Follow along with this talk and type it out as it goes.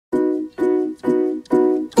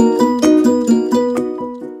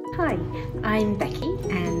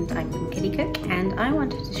I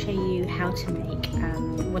wanted to show you how to make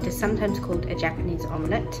what is sometimes called a Japanese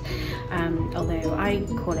omelette, although I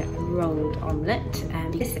call it a rolled omelette.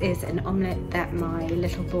 This is an omelette that my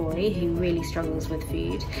little boy, who really struggles with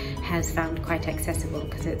food, has found quite accessible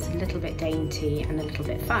because it's a little bit dainty and a little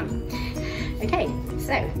bit fun. Okay,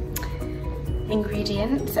 so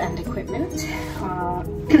ingredients and equipment are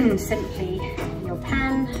simply your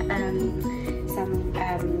pan,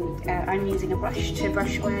 I'm using a brush to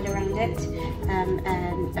brush oil around it,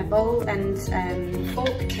 a bowl and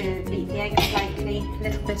fork to beat the eggs slightly, a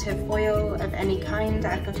little bit of oil of any kind.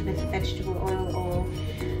 I've got a bit of vegetable oil or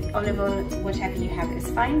olive oil, whatever you have is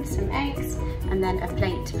fine, some eggs, and then a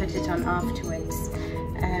plate to put it on afterwards.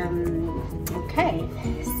 Okay,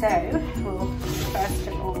 so we'll first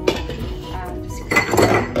of all just crack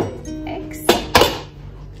the eggs.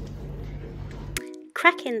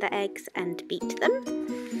 Crack in the eggs and beat them.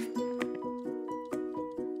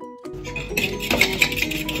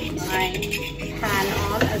 My pan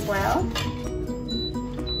on as well,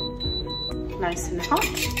 nice and hot.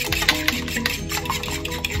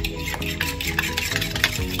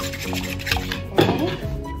 Okay.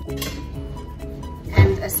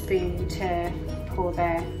 And a spoon to pour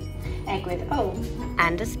the egg with. Oh,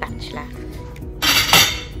 and a spatula.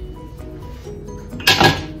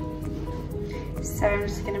 So I'm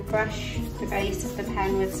just going to brush the base of the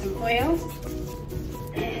pan with some oil.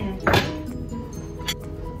 And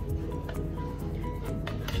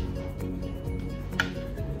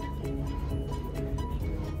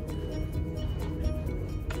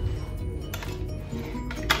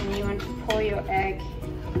you want to pour your egg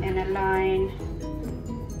in a line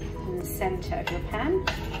in the center of your pan.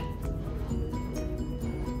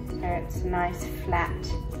 So it's a nice flat,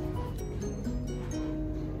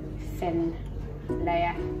 thin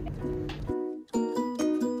layer.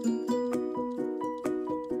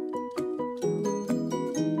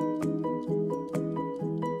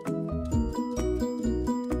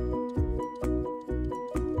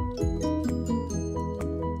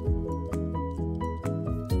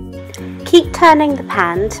 Keep turning the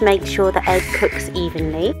pan to make sure the egg cooks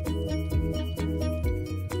evenly.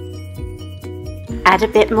 Add a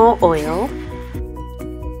bit more oil.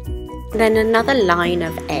 Then another line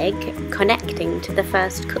of egg connecting to the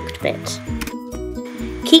first cooked bit.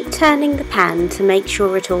 Keep turning the pan to make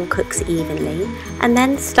sure it all cooks evenly, and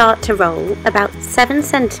then start to roll about 7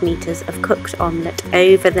 centimeters of cooked omelette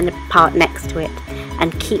over the part next to it,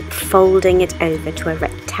 and keep folding it over to a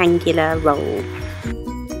rectangular roll.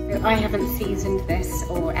 I haven't seasoned this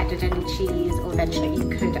or added any cheese or vegetable. You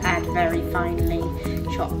could add very finely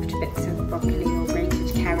chopped bits of broccoli or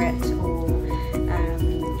grated carrot or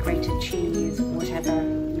grated cheese, whatever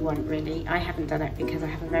you want really. I haven't done it because I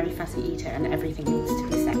have a very fussy eater and everything needs to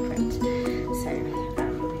be separate. So,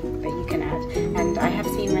 but you can add. And I have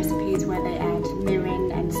seen recipes where they add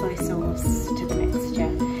mirin and soy sauce to the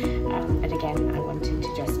mixture. But again, I wanted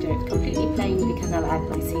to just do it completely plain because I'll add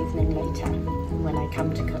my seasoning later when I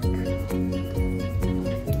come to cook.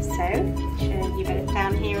 So, should you put it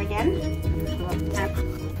down here again?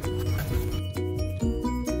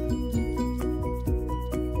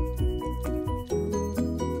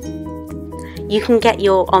 You can get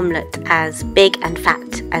your omelette as big and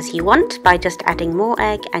fat as you want by just adding more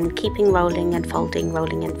egg and keeping rolling and folding,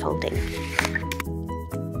 rolling and folding.